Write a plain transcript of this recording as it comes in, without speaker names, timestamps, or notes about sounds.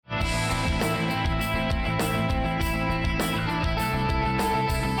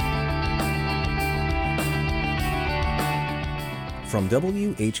From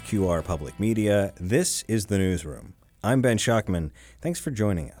WHQR Public Media, this is the Newsroom. I'm Ben Schuckman. Thanks for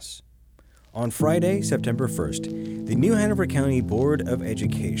joining us. On Friday, September 1st, the New Hanover County Board of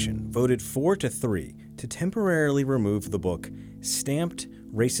Education voted 4-3 to temporarily remove the book Stamped: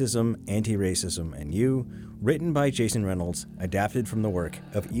 Racism, Antiracism, and You, written by Jason Reynolds, adapted from the work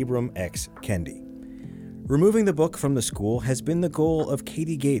of Ibram X. Kendi. Removing the book from the school has been the goal of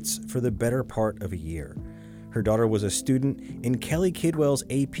Katie Gates for the better part of a year. Her daughter was a student in Kelly Kidwell's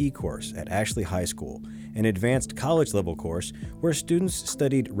AP course at Ashley High School, an advanced college-level course where students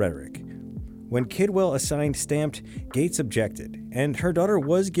studied rhetoric. When Kidwell assigned Stamped, Gates objected, and her daughter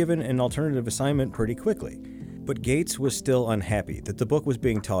was given an alternative assignment pretty quickly. But Gates was still unhappy that the book was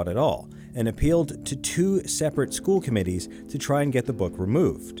being taught at all, and appealed to 2 separate school committees to try and get the book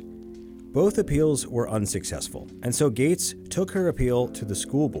removed. Both appeals were unsuccessful, and so Gates took her appeal to the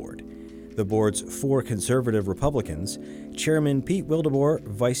school board. The board's 4 conservative Republicans, Chairman Pete Wildeboer,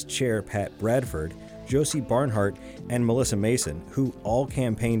 Vice Chair Pat Bradford, Josie Barnhart, and Melissa Mason, who all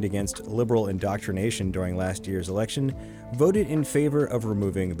campaigned against liberal indoctrination during last year's election, voted in favor of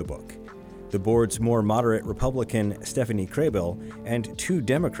removing the book. The board's more moderate Republican Stephanie Krabel and 2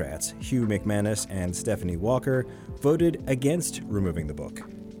 Democrats, Hugh McManus and Stephanie Walker, voted against removing the book.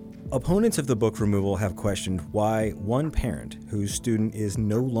 Opponents of the book removal have questioned why one parent, whose student is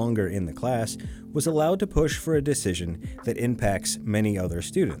no longer in the class, was allowed to push for a decision that impacts many other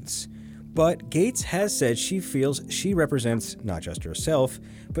students. But Gates has said she feels she represents not just herself,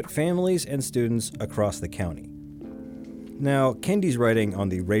 but families and students across the county. Now, Kendi's writing on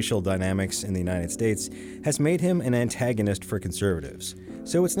the racial dynamics in the United States has made him an antagonist for conservatives,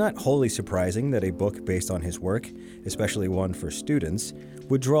 so it's not wholly surprising that a book based on his work, especially one for students,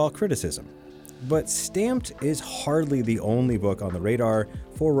 would draw criticism. But Stamped is hardly the only book on the radar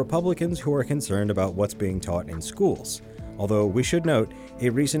for Republicans who are concerned about what's being taught in schools. Although we should note, a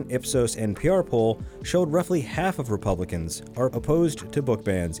recent Ipsos NPR poll showed roughly half of Republicans are opposed to book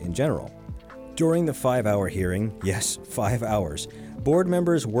bans in general. During the 5-hour hearing, yes, 5 hours, board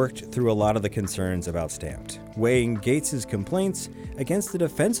members worked through a lot of the concerns about Stamped, weighing Gates's complaints against the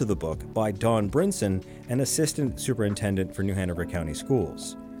defense of the book by Dawn Brinson, an assistant superintendent for New Hanover County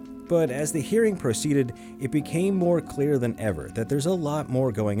Schools. But as the hearing proceeded, it became more clear than ever that there's a lot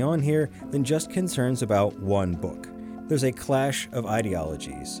more going on here than just concerns about one book. There's a clash of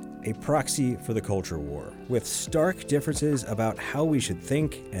ideologies, a proxy for the culture war, with stark differences about how we should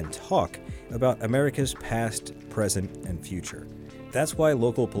think and talk about America's past, present, and future. That's why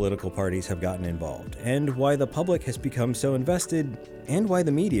local political parties have gotten involved, and why the public has become so invested, and why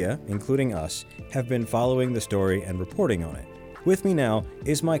the media, including us, have been following the story and reporting on it. With me now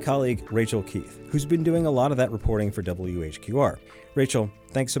is my colleague Rachel Keith, who's been doing a lot of that reporting for WHQR. Rachel,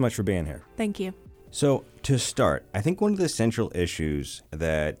 thanks so much for being here. Thank you. So, to start, I think one of the central issues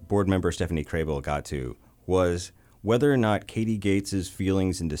that board member Stephanie Krabel got to was whether or not Katie Gates'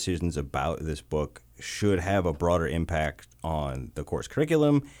 feelings and decisions about this book should have a broader impact on the course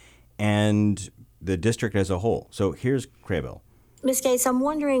curriculum and the district as a whole. So here's Krabel. Ms. Gates, I'm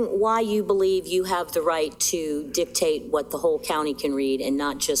wondering why you believe you have the right to dictate what the whole county can read and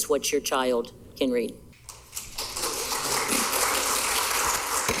not just what your child can read.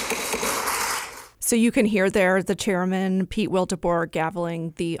 So you can hear there the chairman, Pete Wildeboer,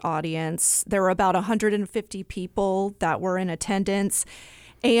 gaveling the audience. There were about 150 people that were in attendance.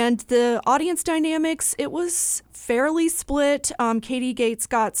 And the audience dynamics, it was fairly split. Katie Gates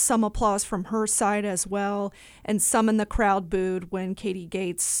got some applause from her side as well, and some in the crowd booed when Katie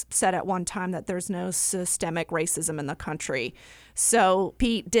Gates said at one time that there's no systemic racism in the country. So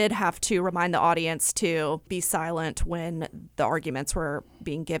Pete did have to remind the audience to be silent when the arguments were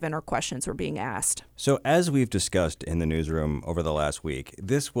being given or questions were being asked. So as we've discussed in the newsroom over the last week,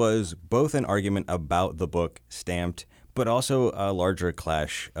 this was both an argument about the book Stamped, but also a larger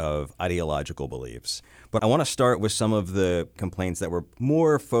clash of ideological beliefs. But I want to start with some of the complaints that were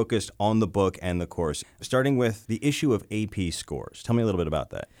more focused on the book and the course, starting with the issue of AP scores. Tell me a little bit about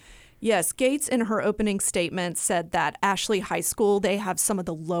that. Yes, Gates in her opening statement said that Ashley High School, they have some of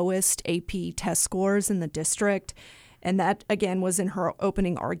the lowest AP test scores in the district. And that, again, was in her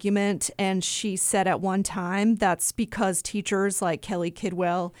opening argument. And she said at one time that's because teachers like Kelly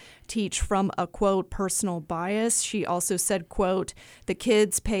Kidwell teach from a, quote, personal bias. She also said, quote, the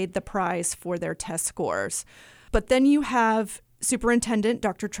kids paid the price for their test scores. But then you have Superintendent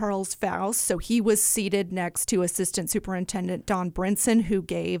Dr. Charles Faust. So he was seated next to Assistant Superintendent Dawn Brinson, who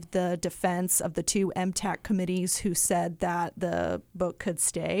gave the defense of the 2 MTAC committees who said that the book could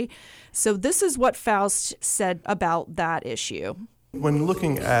stay. So this is what Faust said about that issue. When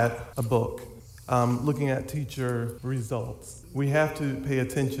looking at a book, looking at teacher results, we have to pay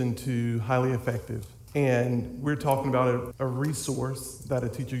attention to highly effective. And we're talking about a resource that a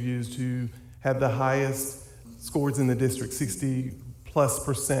teacher used to have the highest scores in the district.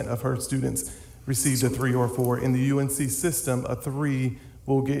 60+% of her students received a 3 or 4. In the UNC system, a 3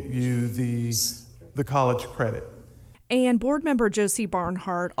 will get you the college credit. And board member Josie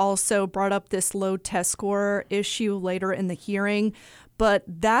Barnhart also brought up this low test score issue later in the hearing, but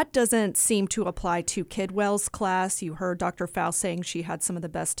that doesn't seem to apply to Kidwell's class. You heard Dr. Faust saying she had some of the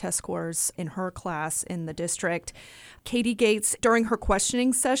best test scores in her class in the district. Katie Gates, during her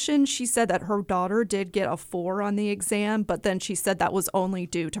questioning session, she said that her daughter did get a 4 on the exam, but then she said that was only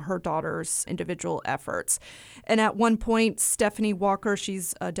due to her daughter's individual efforts. And at one point, Stephanie Walker,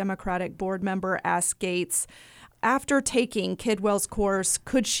 she's a Democratic board member, asked Gates, after taking Kidwell's course,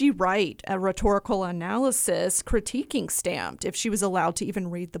 could she write a rhetorical analysis critiquing Stamped if she was allowed to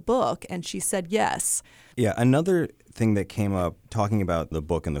even read the book? And she said yes. Yeah, another thing that came up talking about the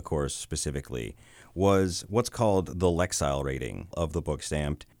book and the course specifically was what's called the Lexile rating of the book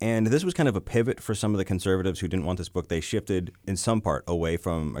Stamped. And this was kind of a pivot for some of the conservatives who didn't want this book. They shifted in some part away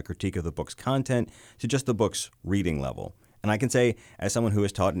from a critique of the book's content to just the book's reading level. And I can say, as someone who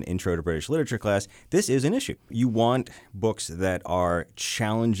has taught an Intro to British Literature class, this is an issue. You want books that are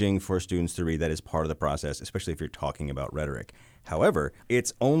challenging for students to read. That is part of the process, especially if you're talking about rhetoric. However,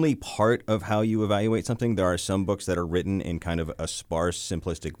 it's only part of how you evaluate something. There are some books that are written in kind of a sparse,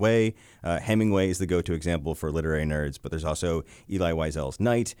 simplistic way. Hemingway is the go-to example for literary nerds, but there's also Elie Wiesel's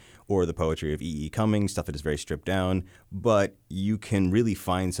Night or the poetry of E.E. Cummings, stuff that is very stripped down. But you can really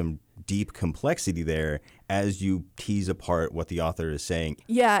find some deep complexity there as you tease apart what the author is saying.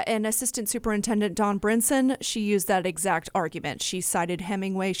 Yeah, and Assistant Superintendent Dawn Brinson, she used that exact argument. She cited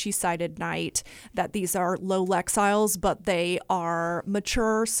Hemingway, she cited Night, that these are low lexiles, but they are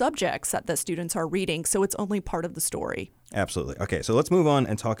mature subjects that the students are reading, so it's only part of the story. Absolutely. Okay, so let's move on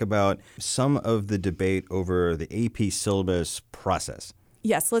and talk about some of the debate over the AP syllabus process.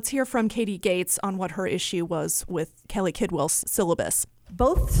 Yes, let's hear from Katie Gates on what her issue was with Kelly Kidwell's syllabus.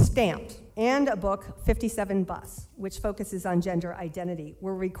 Both Stamped and a book, 57 Bus, which focuses on gender identity,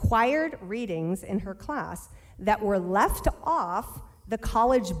 were required readings in her class that were left off the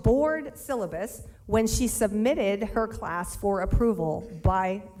College Board syllabus when she submitted her class for approval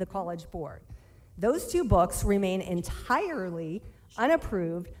by the College Board. Those two books remain entirely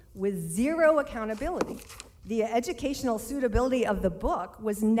unapproved with zero accountability. The educational suitability of the book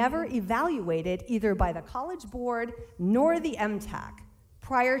was never evaluated either by the College Board nor the MTAC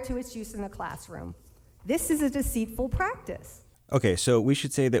prior to its use in the classroom. This is a deceitful practice. Okay, so we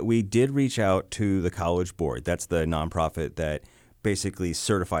should say that we did reach out to the College Board. That's the nonprofit that basically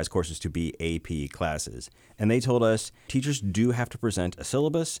certifies courses to be AP classes. And they told us teachers do have to present a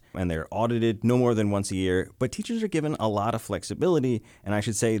syllabus, and they're audited no more than once a year, but teachers are given a lot of flexibility. And I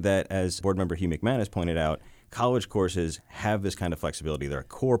should say that, as board member Hugh McManus pointed out, college courses have this kind of flexibility. There are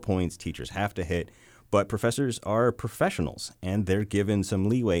core points teachers have to hit, but professors are professionals, and they're given some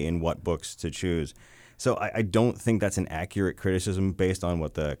leeway in what books to choose. So I don't think that's an accurate criticism based on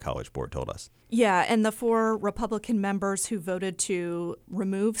what the College Board told us. Yeah, and the 4 Republican members who voted to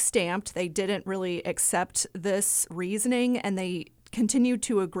remove Stamped, they didn't really accept this reasoning, and they continued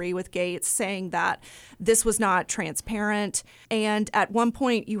to agree with Gates, saying that this was not transparent. And at one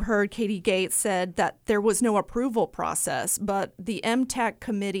point, you heard Katie Gates said that there was no approval process, but the MTAC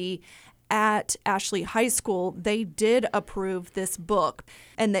committee at Ashley High School, they did approve this book.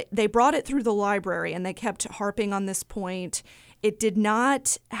 And they brought it through the library, and they kept harping on this point. It did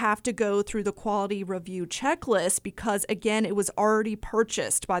not have to go through the quality review checklist because, again, it was already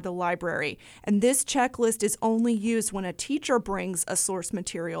purchased by the library. And this checklist is only used when a teacher brings a source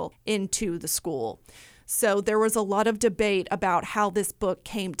material into the school. So there was a lot of debate about how this book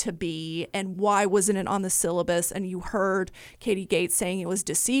came to be and why wasn't it on the syllabus. And you heard Katie Gates saying it was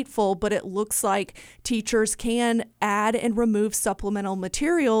deceitful, but it looks like teachers can add and remove supplemental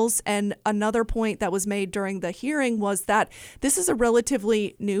materials. And another point that was made during the hearing was that this is a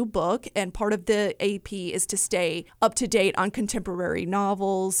relatively new book, and part of the AP is to stay up to date on contemporary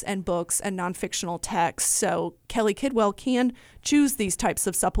novels and books and nonfictional texts. So Kelly Kidwell can choose these types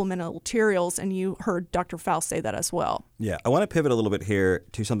of supplemental materials, and you heard Dr. Faust say that as well. Yeah, I want to pivot a little bit here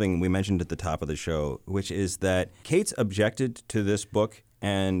to something we mentioned at the top of the show, which is that Kate's objected to this book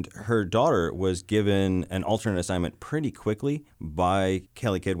and her daughter was given an alternate assignment pretty quickly by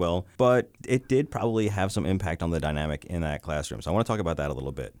Kelly Kidwell, but it did probably have some impact on the dynamic in that classroom. So I want to talk about that a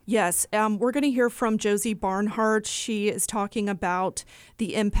little bit. Yes, we're going to hear from Josie Barnhart. She is talking about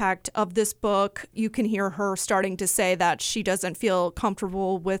the impact of this book. You can hear her starting to say that she doesn't feel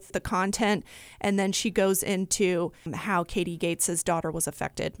comfortable with the content, and then she goes into how Katie Gates' daughter was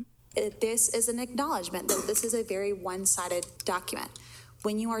affected. This is an acknowledgement that this is a very one-sided document.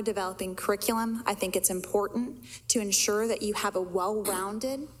 When you are developing curriculum, I think it's important to ensure that you have a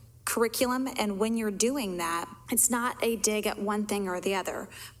well-rounded curriculum, and when you're doing that, it's not a dig at one thing or the other,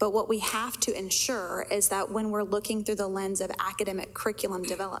 but what we have to ensure is that when we're looking through the lens of academic curriculum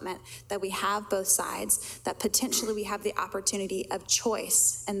development, that we have both sides, that potentially we have the opportunity of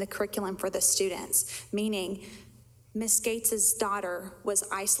choice in the curriculum for the students, meaning Miss Gates's daughter was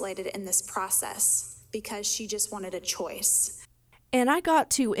isolated in this process because she just wanted a choice. And I got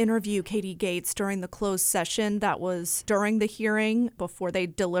to interview Katie Gates during the closed session that was during the hearing before they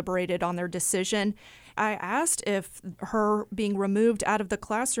deliberated on their decision. I asked if her being removed out of the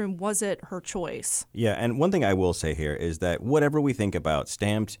classroom, was it her choice? Yeah, and one thing I will say here is that whatever we think about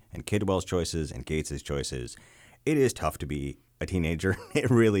Stamped and Kidwell's choices and Gates's choices, it is tough to be a teenager. It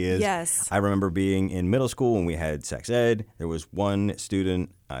really is. Yes. I remember being in middle school when we had sex ed. There was one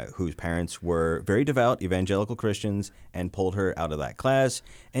student whose parents were very devout evangelical Christians and pulled her out of that class,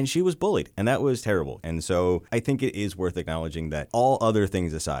 and she was bullied, and that was terrible. And so I think it is worth acknowledging that all other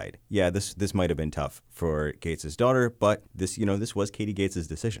things aside, yeah, this might have been tough for Gates's daughter, but this was Katie Gates's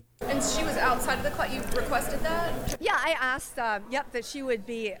decision. And she was outside of the class. You requested that? Yeah, I asked, that she would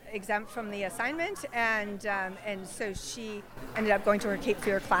be exempt from the assignment, and so she ended up going to her Cape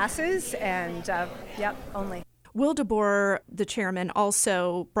Fear classes, and only. Will DeBoer, the chairman,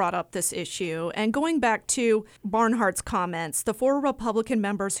 also brought up this issue. And going back to Barnhart's comments, the 4 Republican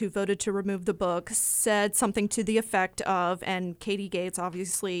members who voted to remove the book said something to the effect of, and Katie Gates,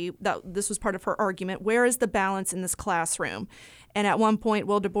 obviously, that this was part of her argument, where is the balance in this classroom? And at one point,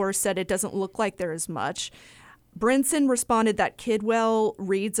 Will DeBoer said it doesn't look like there is much. Brinson responded that Kidwell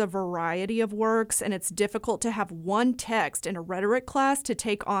reads a variety of works, and it's difficult to have one text in a rhetoric class to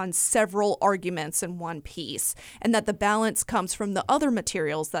take on several arguments in one piece, and that the balance comes from the other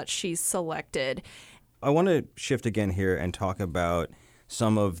materials that she's selected. I want to shift again here and talk about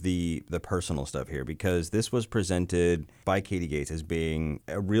some of the personal stuff here, because this was presented by Katie Gates as being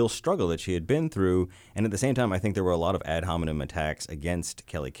a real struggle that she had been through. And at the same time, I think there were a lot of ad hominem attacks against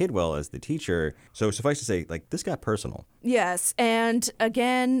Kelly Kidwell as the teacher. So suffice to say, this got personal. Yes. And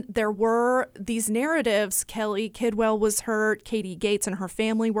again, there were these narratives. Kelly Kidwell was hurt. Katie Gates and her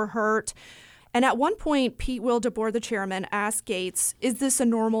family were hurt. And at one point, Pete Will DeBoer, the chairman, asked Gates, "Is this a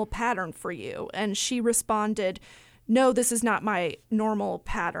normal pattern for you?" And she responded, "No, this is not my normal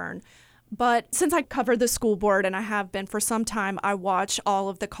pattern." But since I cover the school board, and I have been for some time, I watch all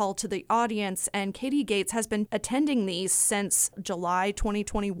of the call to the audience, and Katie Gates has been attending these since July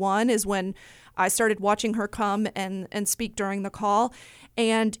 2021 is when I started watching her come and speak during the call.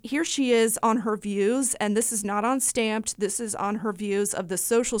 And here she is on her views, and this is not on Stamped, this is on her views of the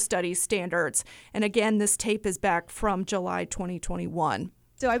social studies standards. And again, this tape is back from July 2021.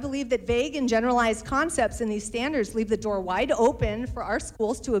 So I believe that vague and generalized concepts in these standards leave the door wide open for our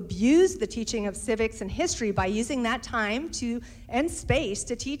schools to abuse the teaching of civics and history by using that time and space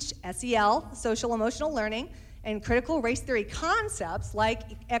to teach SEL, social emotional learning, and critical race theory concepts like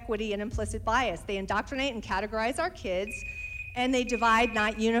equity and implicit bias. They indoctrinate and categorize our kids, and they divide,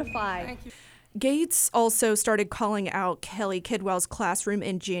 not unify. Thank you. Gates also started calling out Kelly Kidwell's classroom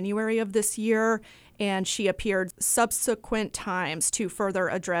in January of this year, and she appeared subsequent times to further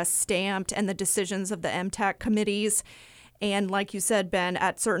address Stamped and the decisions of the MTAC committees. And like you said, Ben,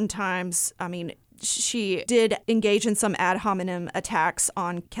 at certain times, she did engage in some ad hominem attacks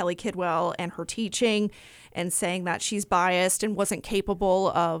on Kelly Kidwell and her teaching, and saying that she's biased and wasn't capable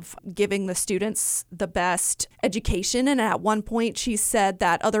of giving the students the best education. And at one point, she said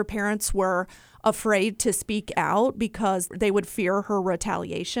that other parents were afraid to speak out because they would fear her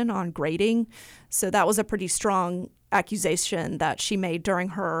retaliation on grading. So that was a pretty strong accusation that she made during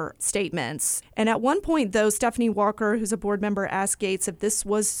her statements. And at one point, though, Stephanie Walker, who's a board member, asked Gates if this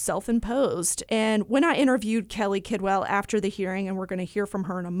was self-imposed. And when I interviewed Kelly Kidwell after the hearing, and we're going to hear from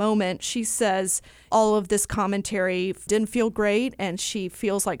her in a moment, she says all of this commentary didn't feel great, and she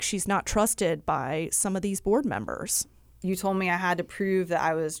feels like she's not trusted by some of these board members. You told me I had to prove that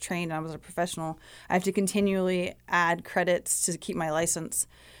I was trained and I was a professional. I have to continually add credits to keep my license.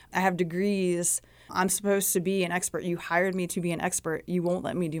 I have degrees. I'm supposed to be an expert. You hired me to be an expert. You won't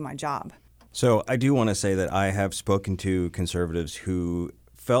let me do my job. So I do want to say that I have spoken to conservatives who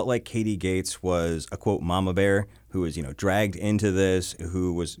felt like Katie Gates was a, quote, mama bear who was, dragged into this,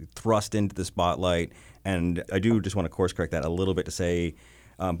 who was thrust into the spotlight. And I do just want to course correct that a little bit to say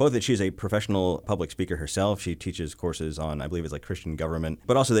both that she's a professional public speaker herself. She teaches courses on, I believe it's like Christian government,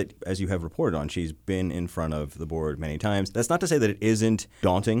 but also that, as you have reported on, she's been in front of the board many times. That's not to say that it isn't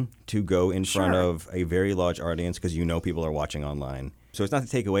daunting to go in front of a very large audience because people are watching online. So it's not to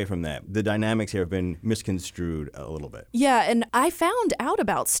take away from that. The dynamics here have been misconstrued a little bit. Yeah, and I found out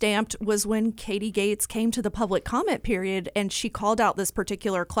about Stamped was when Katie Gates came to the public comment period and she called out this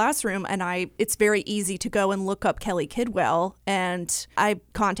particular classroom, and it's very easy to go and look up Kelly Kidwell, and I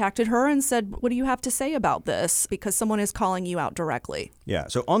contacted her and said, what do you have to say about this? Because someone is calling you out directly. Yeah,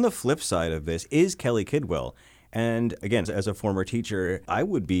 so on the flip side of this is Kelly Kidwell. And again, as a former teacher, I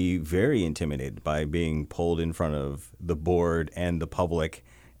would be very intimidated by being pulled in front of the board and the public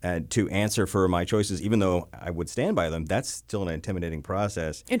to answer for my choices, even though I would stand by them. That's still an intimidating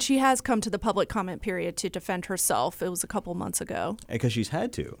process. And she has come to the public comment period to defend herself. It was a couple months ago. Because she's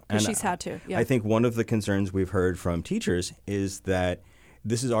had to. Yeah. I think one of the concerns we've heard from teachers is that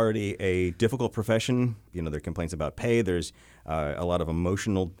this is already a difficult profession. There are complaints about pay. There's a lot of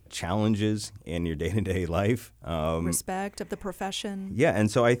emotional challenges in your day-to-day life. Respect of the profession. Yeah, and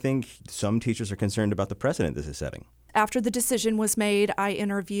so I think some teachers are concerned about the precedent this is setting. After the decision was made, I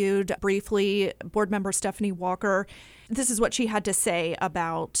interviewed briefly board member Stephanie Walker. This is what she had to say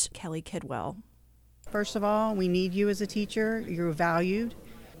about Kelly Kidwell. First of all, we need you as a teacher. You're valued.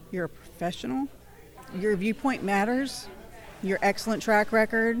 You're a professional. Your viewpoint matters. Your excellent track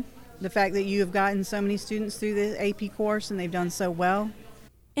record, the fact that you have gotten so many students through the AP course and they've done so well.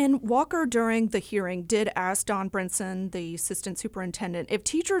 And Walker, during the hearing, did ask Don Brinson, the assistant superintendent, if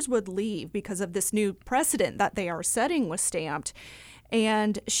teachers would leave because of this new precedent that they are setting with Stamped.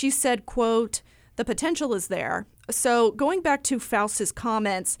 And she said, quote, the potential is there. So going back to Faust's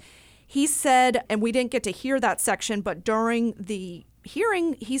comments, he said, and we didn't get to hear that section, but during the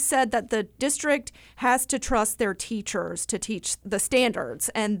hearing, he said that the district has to trust their teachers to teach the standards,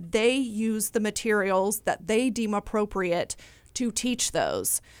 and they use the materials that they deem appropriate to teach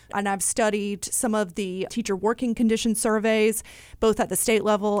those. And I've studied some of the teacher working condition surveys, both at the state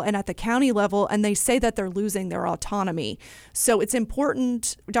level and at the county level, and they say that they're losing their autonomy. So it's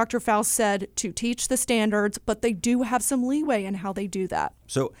important, Dr. Faust said, to teach the standards, but they do have some leeway in how they do that.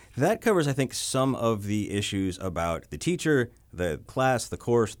 So that covers, I think, some of the issues about the teacher, the class, the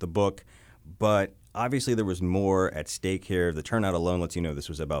course, the book, but obviously there was more at stake here. The turnout alone lets you know this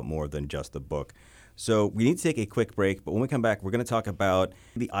was about more than just the book. So we need to take a quick break, but when we come back, we're going to talk about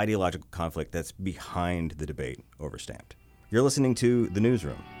the ideological conflict that's behind the debate over Stamped. You're listening to The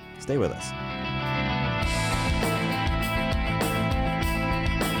Newsroom. Stay with us.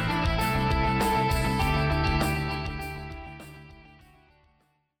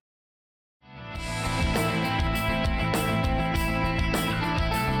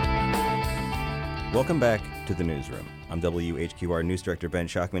 Welcome back to The Newsroom. I'm WHQR News Director Ben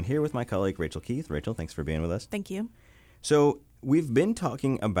Shockman here with my colleague Rachel Keith. Rachel, thanks for being with us. Thank you. So we've been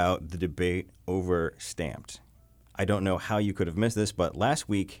talking about the debate over Stamped. I don't know how you could have missed this, but last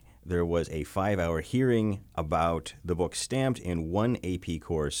week there was a 5-hour hearing about the book Stamped in one AP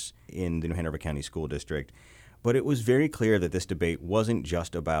course in the New Hanover County School District. But it was very clear that this debate wasn't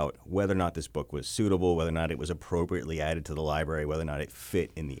just about whether or not this book was suitable, whether or not it was appropriately added to the library, whether or not it fit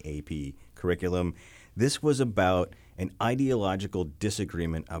in the AP curriculum. This was about an ideological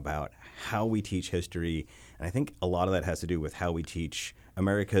disagreement about how we teach history. And I think a lot of that has to do with how we teach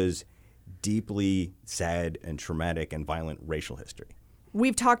America's deeply sad and traumatic and violent racial history.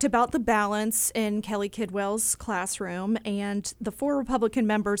 We've talked about the balance in Kelly Kidwell's classroom, and the 4 Republican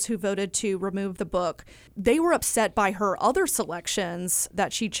members who voted to remove the book, they were upset by her other selections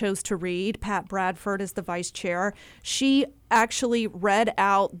that she chose to read. Pat Bradford is the vice chair. She actually read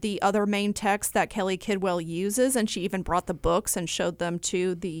out the other main text that Kelly Kidwell uses, and she even brought the books and showed them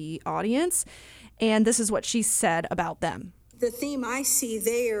to the audience. And this is what she said about them. The theme I see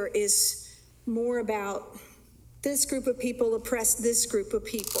there is more about this group of people oppress this group of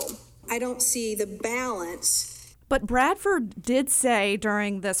people. I don't see the balance. But Bradford did say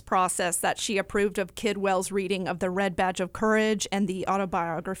during this process that she approved of Kidwell's reading of The Red Badge of Courage and the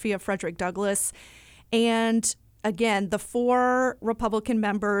autobiography of Frederick Douglass. And again, the 4 Republican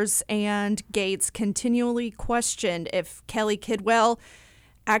members and Gates continually questioned if Kelly Kidwell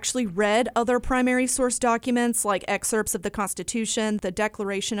actually read other primary source documents like excerpts of the Constitution, the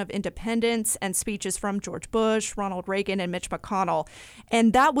Declaration of Independence, and speeches from George Bush, Ronald Reagan, and Mitch McConnell.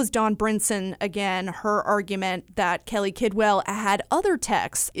 And that was Dawn Brinson, again, her argument that Kelly Kidwell had other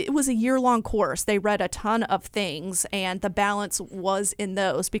texts. It was a year-long course. They read a ton of things, and the balance was in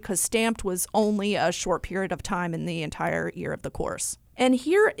those because Stamped was only a short period of time in the entire year of the course. And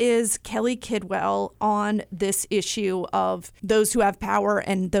here is Kelly Kidwell on this issue of those who have power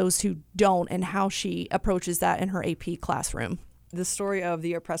and those who don't, and how she approaches that in her AP classroom. The story of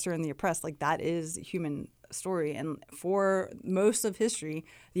the oppressor and the oppressed, like that is a human story. And for most of history,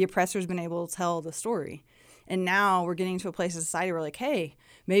 the oppressor's been able to tell the story. And now we're getting to a place in society where like, hey,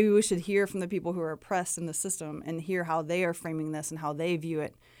 maybe we should hear from the people who are oppressed in the system and hear how they are framing this and how they view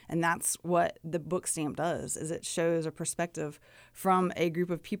it. And that's what the book Stamp does, is it shows a perspective from a group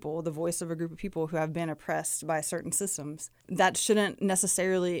of people, the voice of a group of people who have been oppressed by certain systems that shouldn't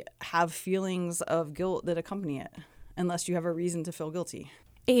necessarily have feelings of guilt that accompany it unless you have a reason to feel guilty.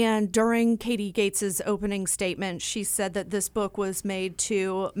 And during Katie Gates's opening statement, she said that this book was made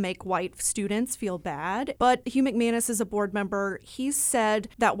to make white students feel bad. But Hugh McManus is a board member. He said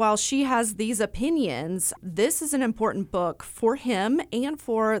that while she has these opinions, this is an important book for him and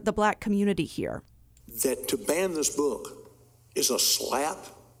for the Black community here. That to ban this book is a slap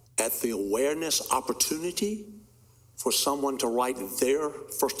at the awareness opportunity for someone to write their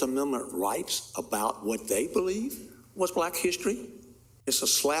First Amendment rights about what they believe was Black history. It's a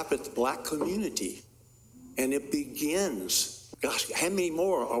slap at the Black community. And it begins, gosh, how many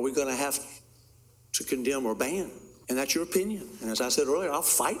more are we going to have to condemn or ban? And that's your opinion. And as I said earlier, I'll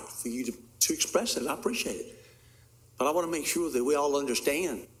fight for you to express it. I appreciate it. But I want to make sure that we all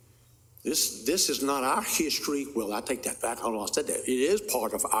understand this is not our history. Well, I take that back. I don't know, I said that. It is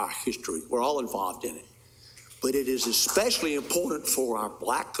part of our history. We're all involved in it. But it is especially important for our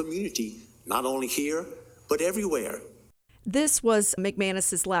Black community, not only here, but everywhere. This was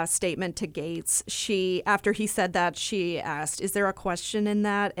McManus's last statement to Gates. After he said that, she asked, "Is there a question in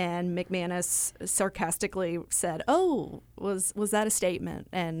that?" And McManus sarcastically said, "Oh, was that a statement?"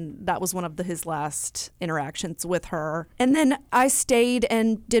 And that was one of his last interactions with her. And then I stayed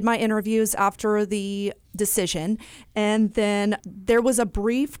and did my interviews after the decision. And then there was a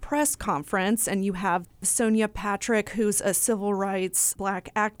brief press conference, and you have Sonia Patrick, who's a civil rights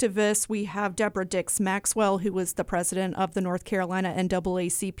Black activist. We have Deborah Dix Maxwell, who was the president of the North Carolina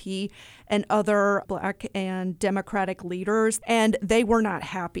NAACP, and other Black and Democratic leaders. And they were not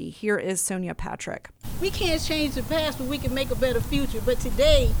happy. Here is Sonia Patrick. We can't change the past, but we can make a better future. But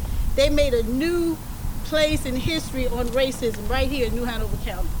today, they made a new place in history on racism right here in New Hanover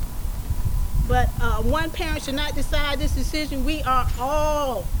County. But one parent should not decide this decision. We are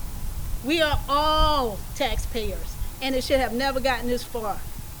all taxpayers, and it should have never gotten this far.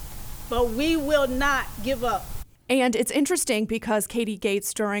 But we will not give up. And it's interesting because Katie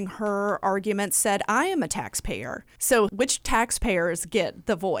Gates, during her argument, said, "I am a taxpayer." So which taxpayers get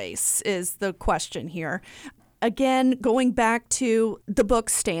the voice is the question here. Again, going back to the book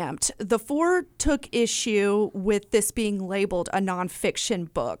Stamped, the four took issue with this being labeled a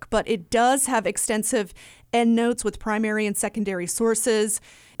nonfiction book, but it does have extensive endnotes with primary and secondary sources.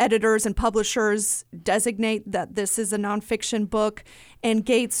 Editors and publishers designate that this is a nonfiction book, and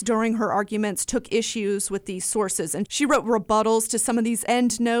Gates, during her arguments, took issues with these sources. And she wrote rebuttals to some of these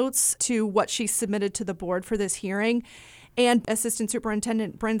endnotes to what she submitted to the board for this hearing. And Assistant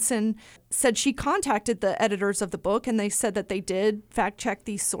Superintendent Brinson said she contacted the editors of the book, and they said that they did fact-check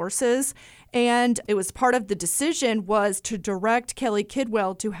these sources. And it was part of the decision was to direct Kelly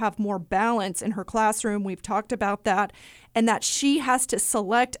Kidwell to have more balance in her classroom. We've talked about that. And that she has to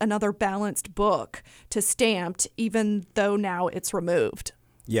select another balanced book to Stamped, even though now it's removed.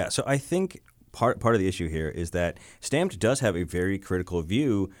 Yeah, so I think part of the issue here is that Stamped does have a very critical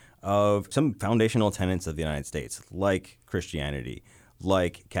view of some foundational tenets of the United States, like Christianity,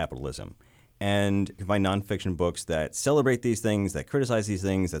 like capitalism. And you can find nonfiction books that celebrate these things, that criticize these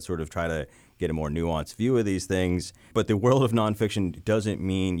things, that sort of try to get a more nuanced view of these things. But the world of nonfiction doesn't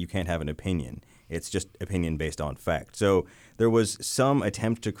mean you can't have an opinion. It's just opinion based on fact. So there was some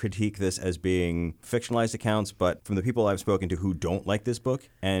attempt to critique this as being fictionalized accounts, but from the people I've spoken to who don't like this book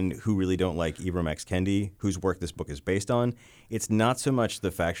and who really don't like Ibram X. Kendi, whose work this book is based on, it's not so much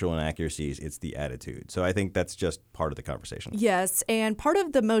the factual inaccuracies, it's the attitude. So I think that's just part of the conversation. Yes, and part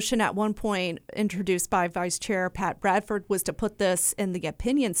of the motion at one point introduced by Vice Chair Pat Bradford was to put this in the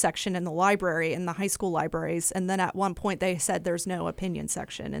opinion section in the library, in the high school libraries. And then at one point they said there's no opinion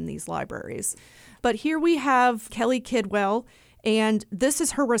section in these libraries. But here we have Kelly Kidwell, And this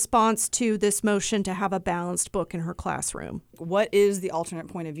is her response to this motion to have a balanced book in her classroom. What is the alternate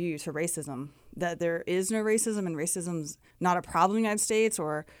point of view to racism? That there is no racism and racism's not a problem in the United States,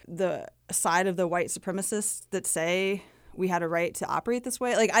 or the side of the white supremacists that say we had a right to operate this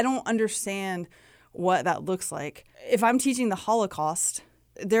way? Like, I don't understand what that looks like. If I'm teaching the Holocaust,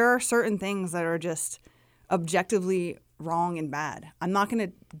 there are certain things that are just objectively wrong and bad. I'm not going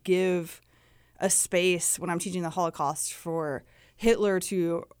to give a space when I'm teaching the Holocaust for Hitler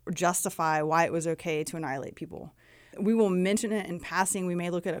to justify why it was okay to annihilate people. We will mention it in passing. We may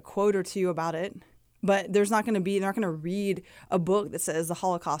look at a quote or two about it, but they're not going to read a book that says the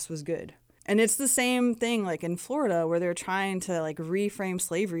Holocaust was good. And it's the same thing like in Florida, where they're trying to like reframe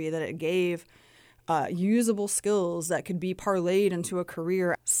slavery, that it gave usable skills that could be parlayed into a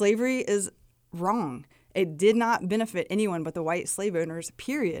career. Slavery is wrong. It did not benefit anyone but the white slave owners,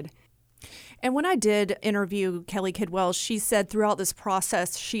 period. And when I did interview Kelly Kidwell, she said throughout this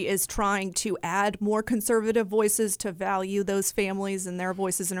process, she is trying to add more conservative voices to value those families and their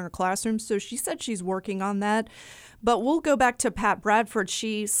voices in her classroom. So she said she's working on that. But we'll go back to Pat Bradford.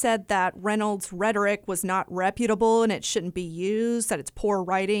 She said that Reynolds' rhetoric was not reputable and it shouldn't be used, that it's poor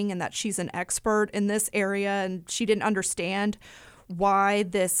writing, and that she's an expert in this area. And she didn't understand why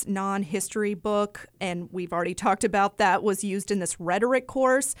this non-history book, and we've already talked about that, was used in this rhetoric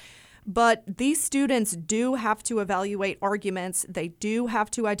course. But these students do have to evaluate arguments. They do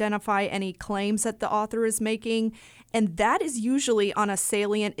have to identify any claims that the author is making. And that is usually on a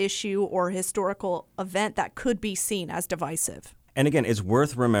salient issue or historical event that could be seen as divisive. And again, it's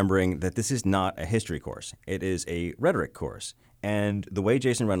worth remembering that this is not a history course. It is a rhetoric course. And the way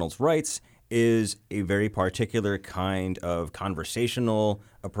Jason Reynolds writes is a very particular kind of conversational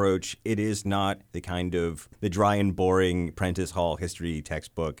approach. It is not the kind of the dry and boring Prentice Hall history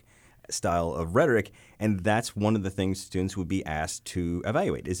textbook style of rhetoric, and that's one of the things students would be asked to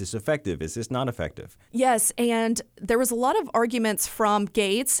evaluate. Is this effective? Is this not effective? Yes, and there was a lot of arguments from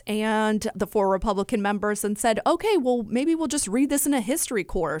Gates and the 4 Republican members and said, okay, well, maybe we'll just read this in a history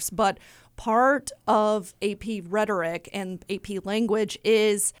course, but part of AP rhetoric and AP language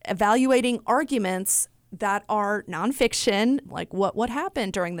is evaluating arguments that are nonfiction, like what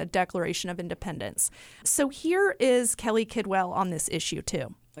happened during the Declaration of Independence. So here is Kelly Kidwell on this issue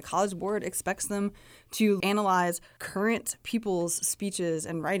too. The College Board expects them to analyze current people's speeches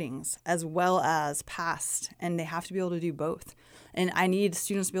and writings as well as past, and they have to be able to do both. And I need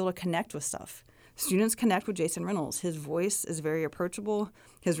students to be able to connect with stuff. Students connect with Jason Reynolds. His voice is very approachable.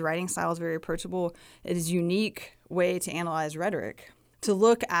 His writing style is very approachable. It is a unique way to analyze rhetoric. To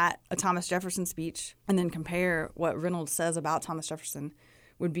look at a Thomas Jefferson speech and then compare what Reynolds says about Thomas Jefferson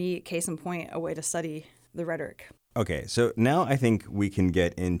would be, case in point, a way to study the rhetoric. Okay, so now I think we can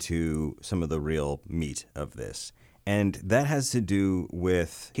get into some of the real meat of this. And that has to do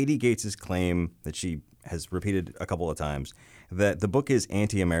with Katie Gates' claim that she has repeated a couple of times, that the book is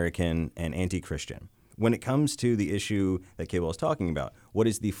anti-American and anti-Christian. When it comes to the issue that Kidwell is talking about, what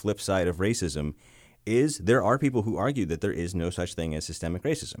is the flip side of racism, is there are people who argue that there is no such thing as systemic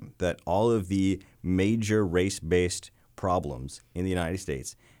racism, that all of the major race-based problems in the United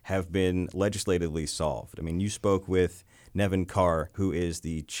States have been legislatively solved. I mean, you spoke with Nevin Carr, who is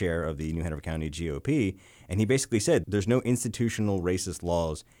the chair of the New Hanover County GOP, and he basically said there's no institutional racist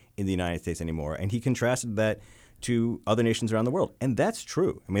laws in the United States anymore, and he contrasted that to other nations around the world. And that's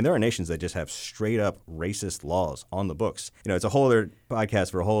true. I mean, there are nations that just have straight up racist laws on the books. You know, it's a whole other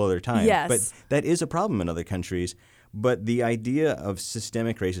podcast for a whole other time. Yes. But that is a problem in other countries. But the idea of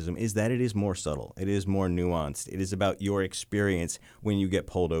systemic racism is that it is more subtle. It is more nuanced. It is about your experience when you get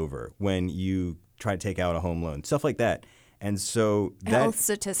pulled over, when you try to take out a home loan, stuff like that. And so health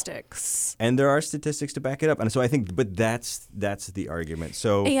statistics. And there are statistics to back it up. And so I think, but that's the argument.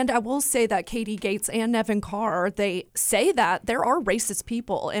 So, and I will say that Katie Gates and Nevin Carr, they say that there are racist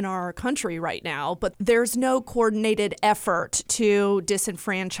people in our country right now, but there's no coordinated effort to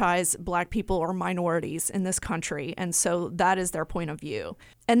disenfranchise Black people or minorities in this country. And so that is their point of view.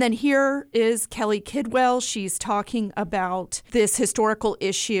 And then here is Kelly Kidwell. She's talking about this historical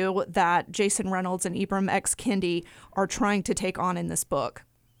issue that Jason Reynolds and Ibram X. Kendi are trying to take on in this book.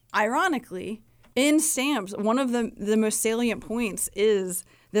 Ironically, in Stamps, one of the most salient points is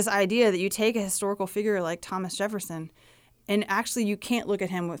this idea that you take a historical figure like Thomas Jefferson, and actually you can't look at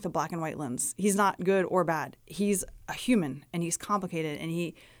him with a black and white lens. He's not good or bad. He's a human, and he's complicated, and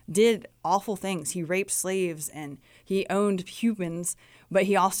he did awful things. He raped slaves, and he owned humans, but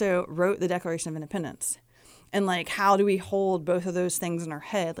he also wrote the Declaration of Independence. And, like, how do we hold both of those things in our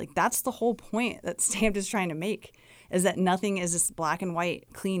head? Like, that's the whole point that Stamped is trying to make, is that nothing is this black and white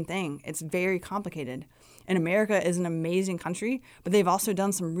clean thing. It's very complicated. And America is an amazing country, but they've also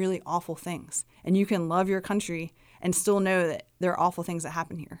done some really awful things. And you can love your country and still know that there are awful things that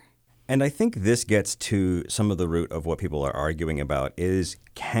happen here. And I think this gets to some of the root of what people are arguing about is,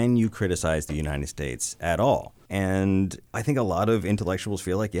 can you criticize the United States at all? And I think a lot of intellectuals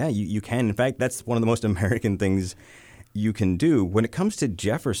feel like, yeah, you can. In fact, that's one of the most American things you can do. When it comes to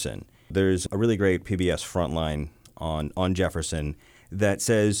Jefferson, there's a really great PBS Frontline on Jefferson that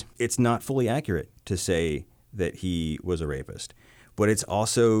says it's not fully accurate to say that he was a rapist, but it's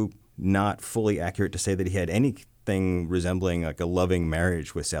also not fully accurate to say that he had anything resembling like a loving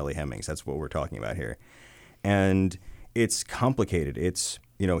marriage with Sally Hemings. That's what we're talking about here. And it's complicated. It's,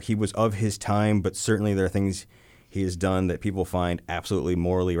 he was of his time, but certainly there are things he has done that people find absolutely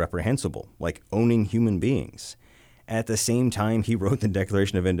morally reprehensible, like owning human beings. At the same time, he wrote the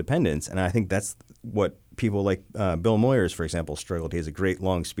Declaration of Independence, and I think that's what people like Bill Moyers, for example, struggled. He has a great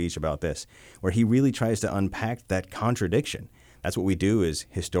long speech about this, where he really tries to unpack that contradiction. That's what we do as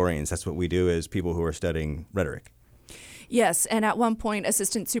historians. That's what we do as people who are studying rhetoric. Yes, and at one point,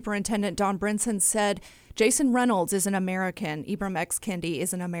 Assistant Superintendent Don Brinson said, Jason Reynolds is an American, Ibram X. Kendi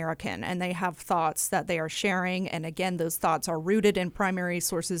is an American, and they have thoughts that they are sharing. And again, those thoughts are rooted in primary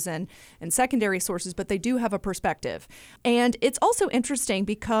sources and secondary sources, but they do have a perspective. And it's also interesting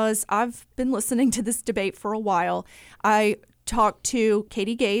because I've been listening to this debate for a while. I talked to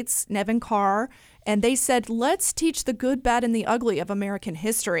Katie Gates, Nevin Carr, and they said, let's teach the good, bad, and the ugly of American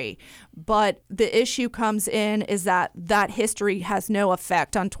history. But the issue comes in is that history has no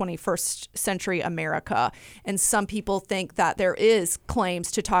effect on 21st century America. And some people think that there is claims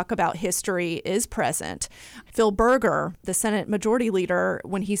to talk about history is present. Phil Berger, the Senate Majority Leader,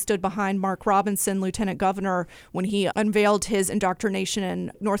 when he stood behind Mark Robinson, Lieutenant Governor, when he unveiled his Indoctrination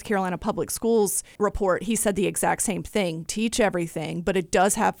in North Carolina Public Schools report, he said the exact same thing. Teach everything, but it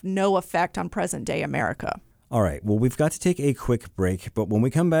does have no effect on present day America. All right, well, we've got to take a quick break, but when we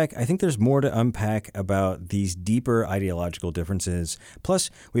come back, I think there's more to unpack about these deeper ideological differences.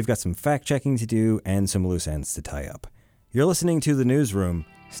 Plus, we've got some fact-checking to do and some loose ends to tie up. You're listening to The Newsroom.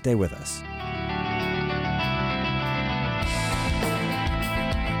 Stay with us.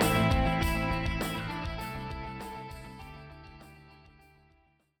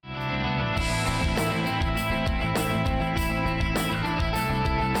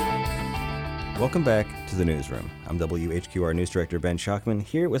 Welcome back to The Newsroom. I'm WHQR News Director Ben Shockman,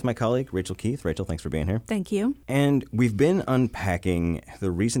 here with my colleague Rachel Keith. Rachel, thanks for being here. Thank you. And we've been unpacking the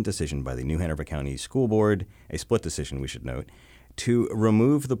recent decision by the New Hanover County School Board, a split decision we should note, to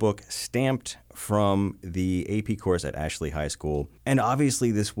remove the book Stamped from the AP course at Ashley High School. And obviously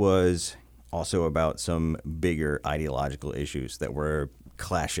this was also about some bigger ideological issues that were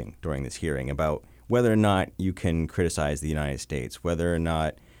clashing during this hearing about whether or not you can criticize the United States, whether or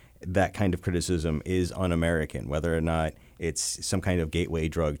not that kind of criticism is un-American, whether or not it's some kind of gateway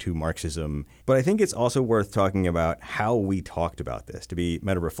drug to Marxism. But I think it's also worth talking about how we talked about this, to be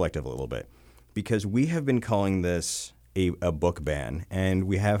meta-reflective a little bit, because we have been calling this a book ban, and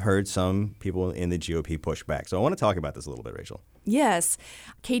we have heard some people in the GOP push back. So I want to talk about this a little bit, Rachel. Yes.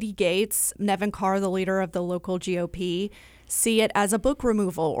 Katie Gates, Nevin Carr, the leader of the local GOP, see it as a book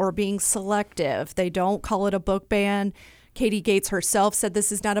removal or being selective. They don't call it a book ban. Katie Gates herself said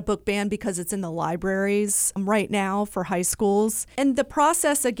this is not a book ban because it's in the libraries right now for high schools. And the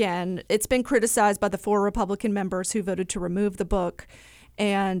process, again, it's been criticized by the 4 Republican members who voted to remove the book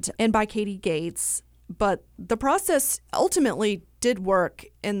and by Katie Gates. But the process ultimately did work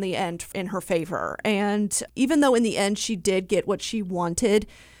in the end in her favor. And even though in the end she did get what she wanted,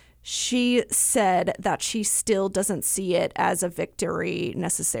 she said that she still doesn't see it as a victory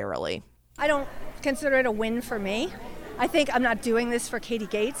necessarily. I don't consider it a win for me. I think I'm not doing this for Katie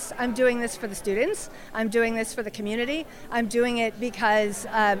Gates. I'm doing this for the students. I'm doing this for the community. I'm doing it because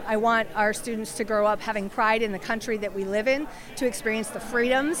I want our students to grow up having pride in the country that we live in, to experience the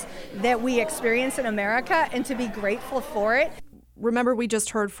freedoms that we experience in America, and to be grateful for it. Remember, we just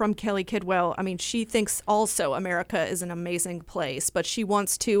heard from Kelly Kidwell. I mean, she thinks also America is an amazing place, but she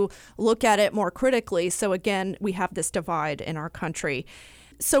wants to look at it more critically. So again, we have this divide in our country.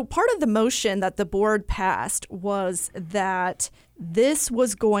 So part of the motion that the board passed was that this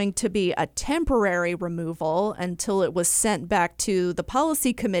was going to be a temporary removal until it was sent back to the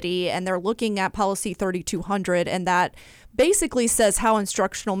policy committee, and they're looking at policy 3200, and that basically says how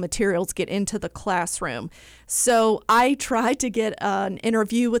instructional materials get into the classroom. So I tried to get an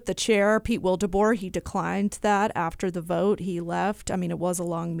interview with the chair, Pete Wildeboer. He declined that after the vote. He left. I mean, it was a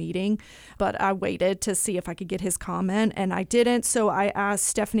long meeting, but I waited to see if I could get his comment, and I didn't. So I asked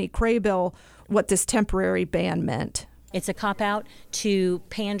Stephanie Craybill what this temporary ban meant. It's a cop-out to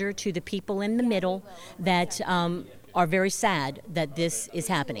pander to the people in the middle that are very sad that this is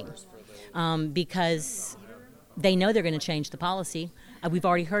happening because they know they're going to change the policy. We've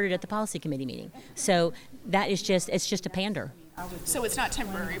already heard it at the policy committee meeting. So it's just a pander. So it's not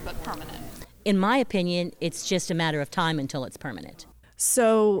temporary but permanent? In my opinion, it's just a matter of time until it's permanent.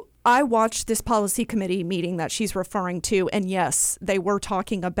 So I watched this policy committee meeting that she's referring to, and yes, they were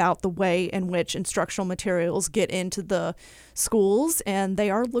talking about the way in which instructional materials get into the schools, and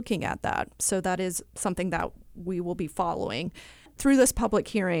they are looking at that. So that is something that we will be following. Through this public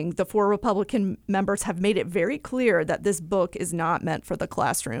hearing, the 4 Republican members have made it very clear that this book is not meant for the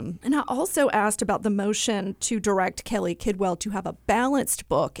classroom. And I also asked about the motion to direct Kelly Kidwell to have a balanced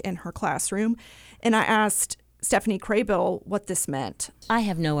book in her classroom, and I asked Stephanie Craybill what this meant. I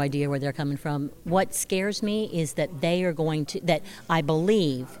have no idea where they're coming from. What scares me is that that I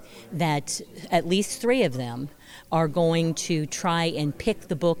believe that at least 3 of them are going to try and pick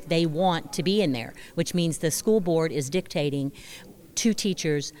the book they want to be in there, which means the school board is dictating to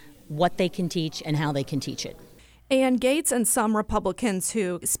teachers what they can teach and how they can teach it. And Gates and some Republicans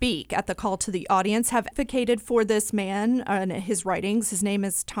who speak at the call to the audience have advocated for this man and his writings. His name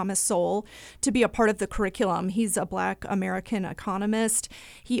is Thomas Sowell, to be a part of the curriculum. He's a Black American economist.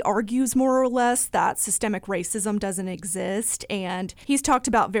 He argues more or less that systemic racism doesn't exist, and he's talked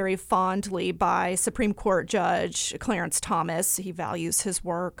about very fondly by Supreme Court Judge Clarence Thomas. He values his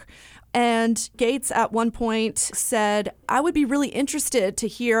work. And Gates at one point said, I would be really interested to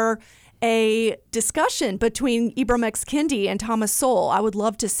hear a discussion between Ibram X. Kendi and Thomas Sowell. I would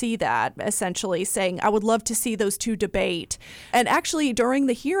love to see that, essentially saying, I would love to see those 2 debate. And actually, during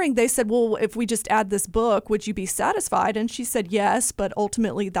the hearing, they said, well, if we just add this book, would you be satisfied? And she said yes, but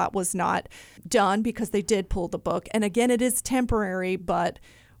ultimately that was not done because they did pull the book. And again, it is temporary, but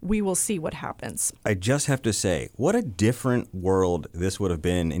we will see what happens. I just have to say, what a different world this would have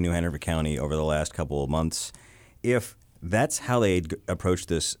been in New Hanover County over the last couple of months if that's how they approached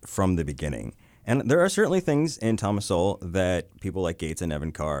this from the beginning. And there are certainly things in Thomas Sowell that people like Gates and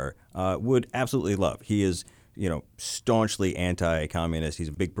Evan Carr would absolutely love. He is, staunchly anti-communist. He's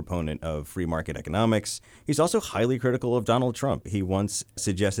a big proponent of free market economics. He's also highly critical of Donald Trump. He once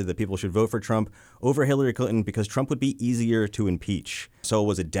suggested that people should vote for Trump over Hillary Clinton because Trump would be easier to impeach. Sowell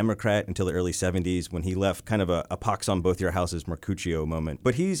was a Democrat until the early 70s when he left, kind of a pox on both your houses Mercutio moment.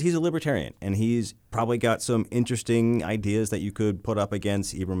 But he's a libertarian, and he's probably got some interesting ideas that you could put up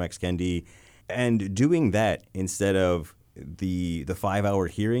against Ibram X. Kendi. And doing that instead of the 5-hour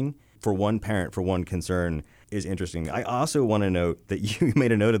hearing for one parent, for one concern, is interesting. I also want to note that you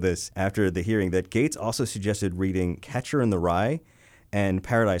made a note of this after the hearing, that Gates also suggested reading Catcher in the Rye and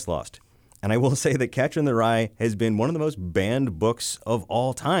Paradise Lost. And I will say that Catcher in the Rye has been one of the most banned books of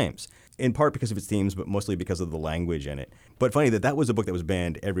all times, in part because of its themes, but mostly because of the language in it. But funny that was a book that was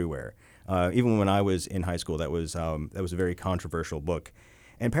banned everywhere. Even when I was in high school, that was a very controversial book.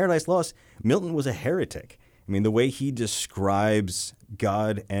 And Paradise Lost, Milton was a heretic. I mean, the way he describes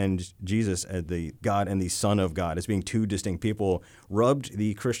God and Jesus as the God and the Son of God as being 2 distinct people rubbed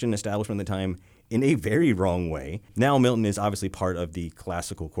the Christian establishment at the time in a very wrong way. Now Milton is obviously part of the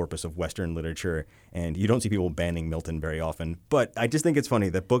classical corpus of Western literature, and you don't see people banning Milton very often. But I just think it's funny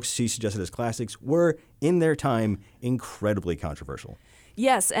that books she suggested as classics were, in their time, incredibly controversial.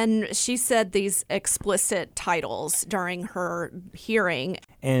 Yes, and she said these explicit titles during her hearing.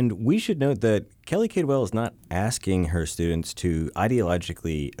 And we should note that Kelly Kidwell is not asking her students to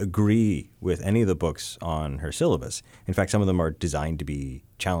ideologically agree with any of the books on her syllabus. In fact, some of them are designed to be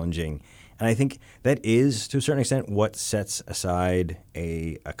challenging. And I think that is, to a certain extent, what sets aside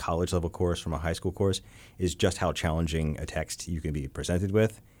a college-level course from a high school course, is just how challenging a text you can be presented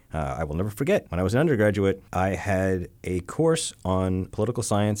with. I will never forget, when I was an undergraduate, I had a course on political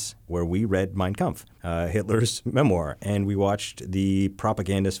science where we read Mein Kampf, Hitler's memoir, and we watched the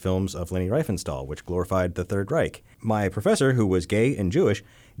propagandist films of Leni Riefenstahl, which glorified the Third Reich. My professor, who was gay and Jewish,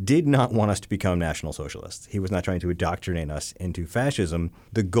 did not want us to become National Socialists. He was not trying to indoctrinate us into fascism.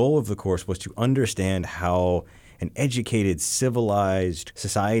 The goal of the course was to understand how an educated, civilized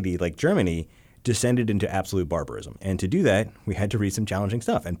society like Germany descended into absolute barbarism. And to do that, we had to read some challenging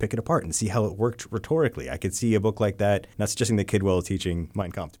stuff and pick it apart and see how it worked rhetorically. I could see a book like that, not suggesting that Kidwell is teaching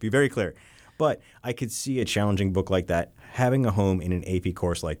Mein Kampf, to be very clear, but I could see a challenging book like that having a home in an AP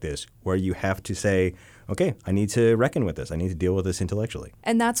course like this, where you have to say, okay, I need to reckon with this. I need to deal with this intellectually.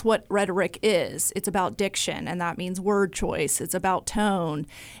 And that's what rhetoric is. It's about diction, and that means word choice. It's about tone.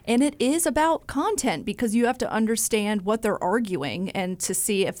 And it is about content, because you have to understand what they're arguing and to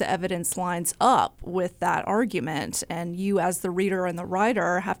see if the evidence lines up with that argument. And you, as the reader and the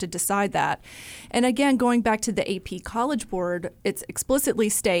writer, have to decide that. And again, going back to the AP College Board, it explicitly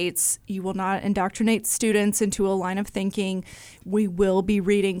states you will not indoctrinate students into a line of thinking. We will be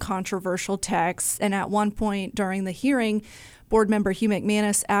reading controversial texts. And at one point during the hearing, Board Member Hugh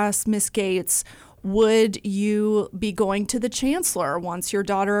McManus asked Ms. Gates, would you be going to the chancellor once your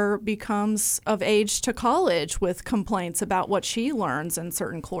daughter becomes of age to college with complaints about what she learns in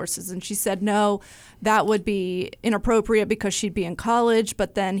certain courses? And she said, no, that would be inappropriate because she'd be in college.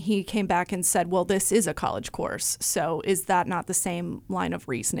 But then he came back and said, well, this is a college course. So is that not the same line of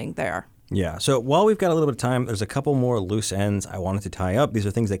reasoning there? Yeah. So while we've got a little bit of time, there's a couple more loose ends I wanted to tie up. These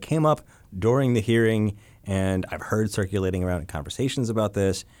are things that came up during the hearing, and I've heard circulating around in conversations about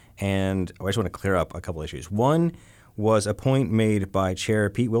this. And I just want to clear up a couple issues. One was a point made by Chair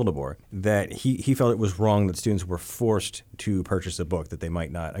Pete Wildeboer that he felt it was wrong that students were forced to purchase a book that they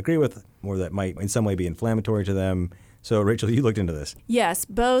might not agree with or that might in some way be inflammatory to them. So, Rachel, you looked into this. Yes,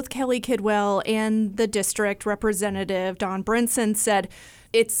 both Kelly Kidwell and the district representative, Don Brinson, said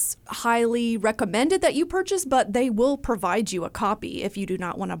it's highly recommended that you purchase, but they will provide you a copy if you do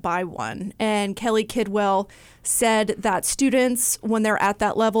not want to buy one. And Kelly Kidwell said that students, when they're at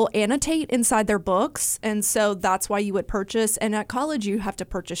that level, annotate inside their books. And so that's why you would purchase. And at college, you have to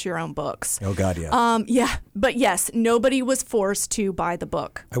purchase your own books. Oh, God, yeah. Yeah. But yes, nobody was forced to buy the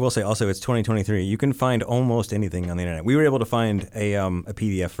book. I will say also it's 2023. You can find almost anything on the internet. We were able to find a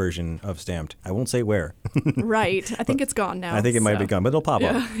PDF version of Stamped. I won't say where. Right. I think it's gone now. I think it might be gone, but it'll pop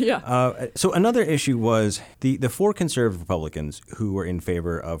up. Yeah. So another issue was the four conservative Republicans who were in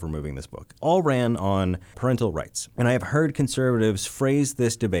favor of removing this book all ran on parental rights. And I have heard conservatives phrase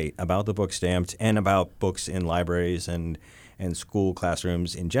this debate about the book Stamped and about books in libraries and school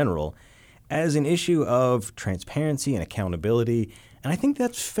classrooms in general as an issue of transparency and accountability. And I think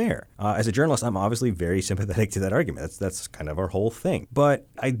that's fair. As a journalist, I'm obviously very sympathetic to that argument. That's kind of our whole thing. But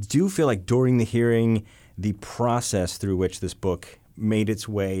I do feel like during the hearing, the process through which this book made its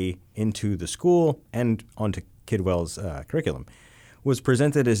way into the school and onto Kidwell's curriculum was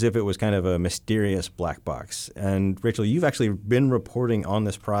presented as if it was kind of a mysterious black box. And Rachel, you've actually been reporting on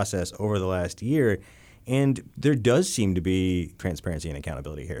this process over the last year, and there does seem to be transparency and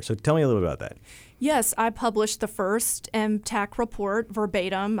accountability here. So tell me a little bit about that. Yes, I published the first MTAC report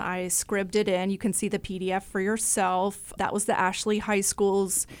verbatim. I scribed it in. You can see the PDF for yourself. That was the Ashley High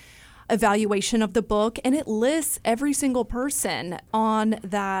School's evaluation of the book, and it lists every single person on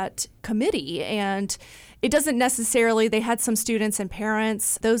that committee. And it doesn't necessarily, they had some students and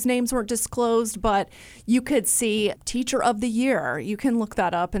parents. Those names weren't disclosed, but you could see Teacher of the Year. You can look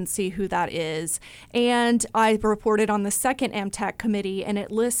that up and see who that is. And I reported on the second MTAC committee, and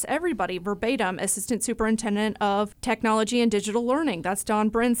it lists everybody verbatim. Assistant Superintendent of Technology and Digital Learning, that's Don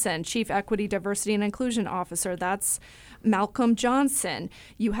Brinson. Chief Equity, Diversity, and Inclusion Officer, that's Malcolm Johnson.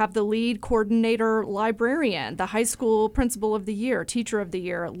 You have the lead coordinator librarian, the high school principal of the year, teacher of the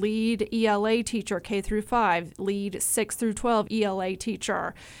year, lead ELA teacher K through 5, lead 6 through 12 ELA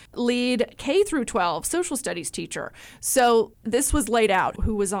teacher, lead K through 12 social studies teacher. So this was laid out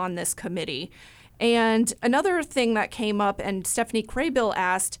who was on this committee. And another thing that came up, and Stephanie Craybill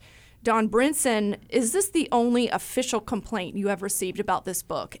asked Don Brinson, is this the only official complaint you have received about this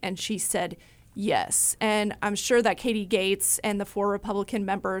book? And she said, yes. And I'm sure that Katie Gates and the 4 Republican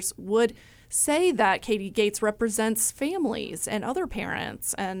members would say that Katie Gates represents families and other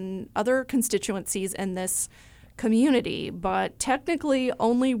parents and other constituencies in this community. But technically,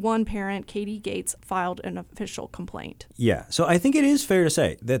 only one parent, Katie Gates, filed an official complaint. Yeah. So I think it is fair to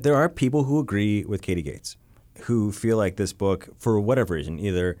say that there are people who agree with Katie Gates, who feel like this book, for whatever reason,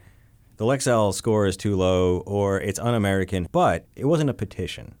 either the Lexile score is too low or it's un-American, but it wasn't a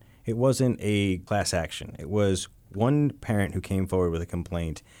petition. It wasn't a class action. It was one parent who came forward with a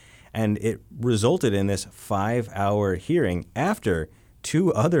complaint, and it resulted in this 5-hour hearing after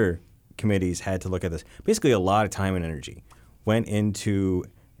 2 other committees had to look at this. Basically, a lot of time and energy went into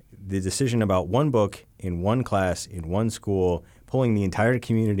the decision about one book in one class in one school, pulling the entire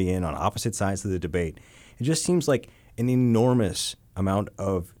community in on opposite sides of the debate. It just seems like an enormous amount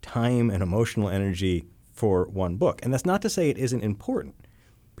of time and emotional energy for one book. And that's not to say it isn't important,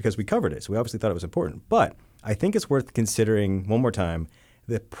 because we covered it, so we obviously thought it was important. But I think it's worth considering one more time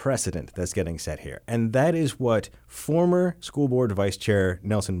the precedent that's getting set here. And that is what former school board vice chair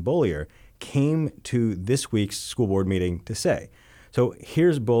Nelson Beaulier came to this week's school board meeting to say. So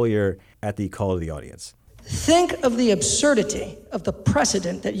here's Bollier at the call of the audience. Think of the absurdity of the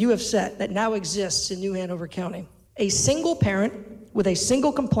precedent that you have set that now exists in New Hanover County. A single parent with a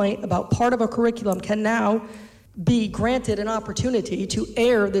single complaint about part of a curriculum can now be granted an opportunity to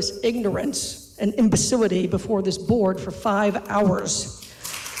air this ignorance and imbecility before this board for 5 hours.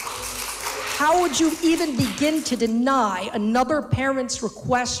 How would you even begin to deny another parent's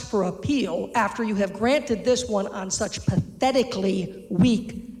request for appeal after you have granted this one on such pathetically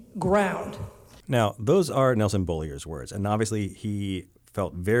weak ground? Now, those are Nelson Bollier's words, and obviously he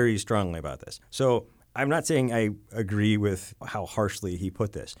felt very strongly about this. So I'm not saying I agree with how harshly he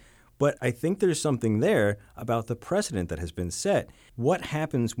put this, but I think there's something there about the precedent that has been set. What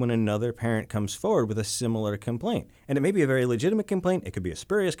happens when another parent comes forward with a similar complaint? And it may be a very legitimate complaint. It could be a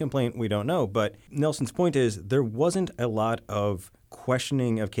spurious complaint. We don't know. But Nelson's point is there wasn't a lot of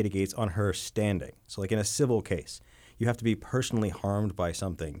questioning of Katie Gates on her standing. So like in a civil case, you have to be personally harmed by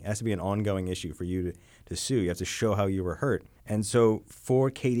something. It has to be an ongoing issue for you to sue. You have to show how you were hurt. And so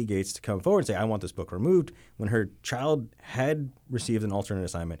for Katie Gates to come forward and say, I want this book removed, when her child had received an alternate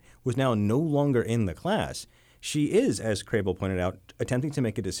assignment, was now no longer in the class, she is, as Crable pointed out, attempting to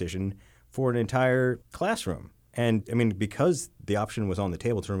make a decision for an entire classroom. And, I mean, because the option was on the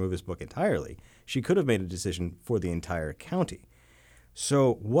table to remove this book entirely, she could have made a decision for the entire county.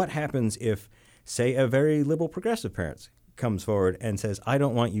 So what happens if, say, a very liberal progressive parent comes forward and says, I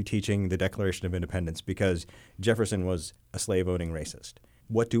don't want you teaching the Declaration of Independence because Jefferson was a slave-owning racist?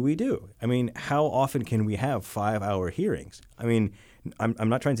 What do we do? I mean, how often can we have 5-hour hearings? I mean, I'm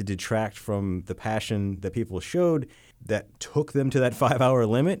not trying to detract from the passion that people showed that took them to that 5-hour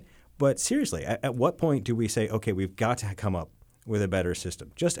limit, but seriously, at what point do we say, okay, we've got to come up with a better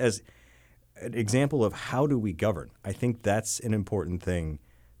system? Just as an example of how do we govern, I think that's an important thing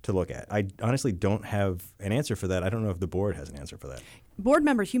to look at. I honestly don't have an answer for that. I don't know if the board has an answer for that. Board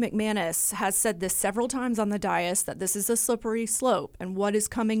member Hugh McManus has said this several times on the dais, that this is a slippery slope and what is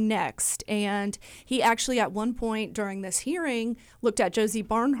coming next. And he actually at one point during this hearing looked at Josie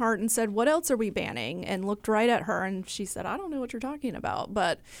Barnhart and said, what else are we banning? And looked right at her and she said, I don't know what you're talking about.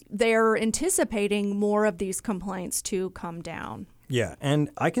 But they're anticipating more of these complaints to come down. Yeah,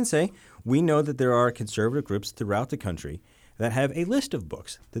 and I can say we know that there are conservative groups throughout the country that have a list of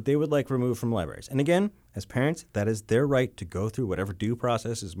books that they would like removed from libraries. And again, as parents, that is their right to go through whatever due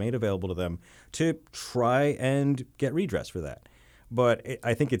process is made available to them to try and get redress for that. But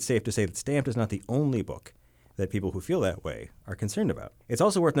I think it's safe to say that Stamped is not the only book that people who feel that way are concerned about. It's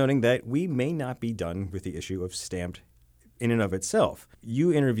also worth noting that we may not be done with the issue of Stamped in and of itself.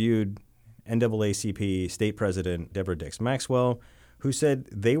 You interviewed NAACP State President Deborah Dix Maxwell, who said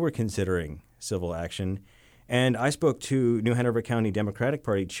they were considering civil action. And I spoke to New Hanover County Democratic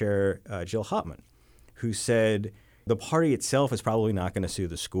Party Chair Jill Hopman, who said the party itself is probably not going to sue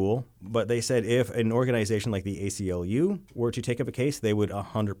the school, but they said if an organization like the ACLU were to take up a case, they would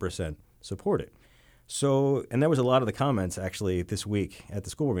 100% support it. So, and there was a lot of the comments actually this week at the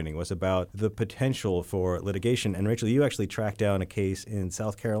school board meeting was about the potential for litigation. And Rachel, you actually tracked down a case in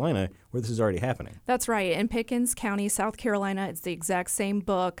South Carolina where this is already happening. That's right. In Pickens County, South Carolina, it's the exact same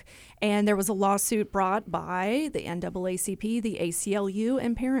book. And there was a lawsuit brought by the NAACP, the ACLU,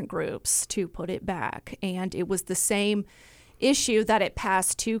 and parent groups to put it back. And it was the same issue that it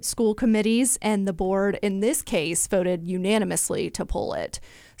passed to school committees, and the board in this case voted unanimously to pull it.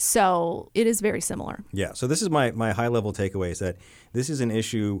 So it is very similar. Yeah. So this is my high-level takeaway is that this is an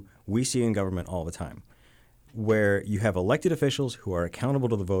issue we see in government all the time, where you have elected officials who are accountable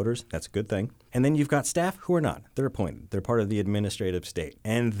to the voters. That's a good thing. And then you've got staff who are not. They're appointed. They're part of the administrative state.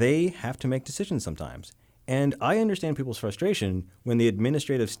 And they have to make decisions sometimes. And I understand people's frustration when the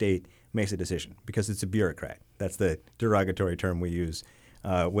administrative state makes a decision because it's a bureaucrat. That's the derogatory term we use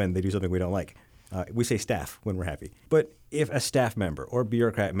when they do something we don't like. We say staff when we're happy. But if a staff member or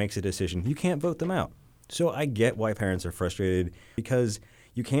bureaucrat makes a decision, you can't vote them out. So I get why parents are frustrated because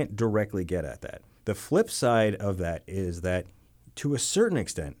you can't directly get at that. The flip side of that is that to a certain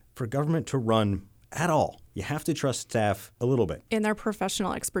extent, for government to run at all, you have to trust staff a little bit. In their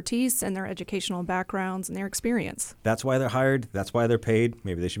professional expertise and their educational backgrounds and their experience. That's why they're hired. That's why they're paid.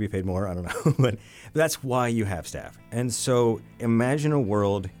 Maybe they should be paid more. I don't know. But that's why you have staff. And so imagine a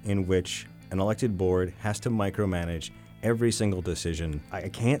world in which an elected board has to micromanage every single decision. I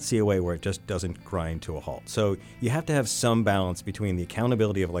can't see a way where it just doesn't grind to a halt. So you have to have some balance between the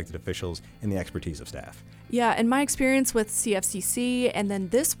accountability of elected officials and the expertise of staff. Yeah, in my experience with CFCC and then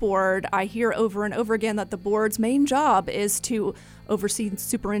this board, I hear over and over again that the board's main job is to oversee the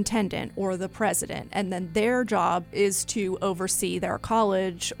superintendent or the president, and then their job is to oversee their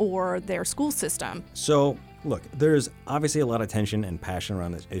college or their school system. So Look, there's obviously a lot of tension and passion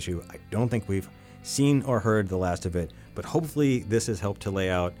around this issue. I don't think we've seen or heard the last of it, but hopefully this has helped to lay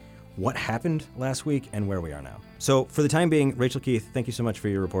out what happened last week and where we are now. So for the time being, Rachel Keith, thank you so much for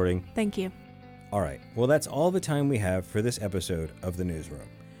your reporting. Thank you. All right, well, that's all the time we have for this episode of The Newsroom.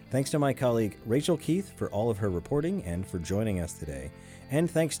 Thanks to my colleague Rachel Keith for all of her reporting and for joining us today. And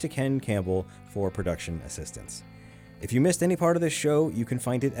thanks to Ken Campbell for production assistance. If you missed any part of this show, you can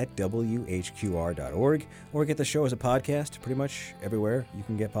find it at WHQR.org or get the show as a podcast pretty much everywhere you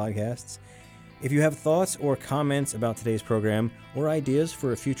can get podcasts. If you have thoughts or comments about today's program or ideas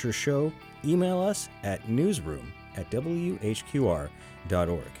for a future show, email us at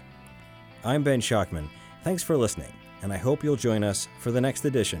newsroom@WHQR.org. I'm Ben Schachman. Thanks for listening, and I hope you'll join us for the next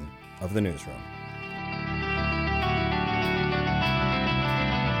edition of The Newsroom.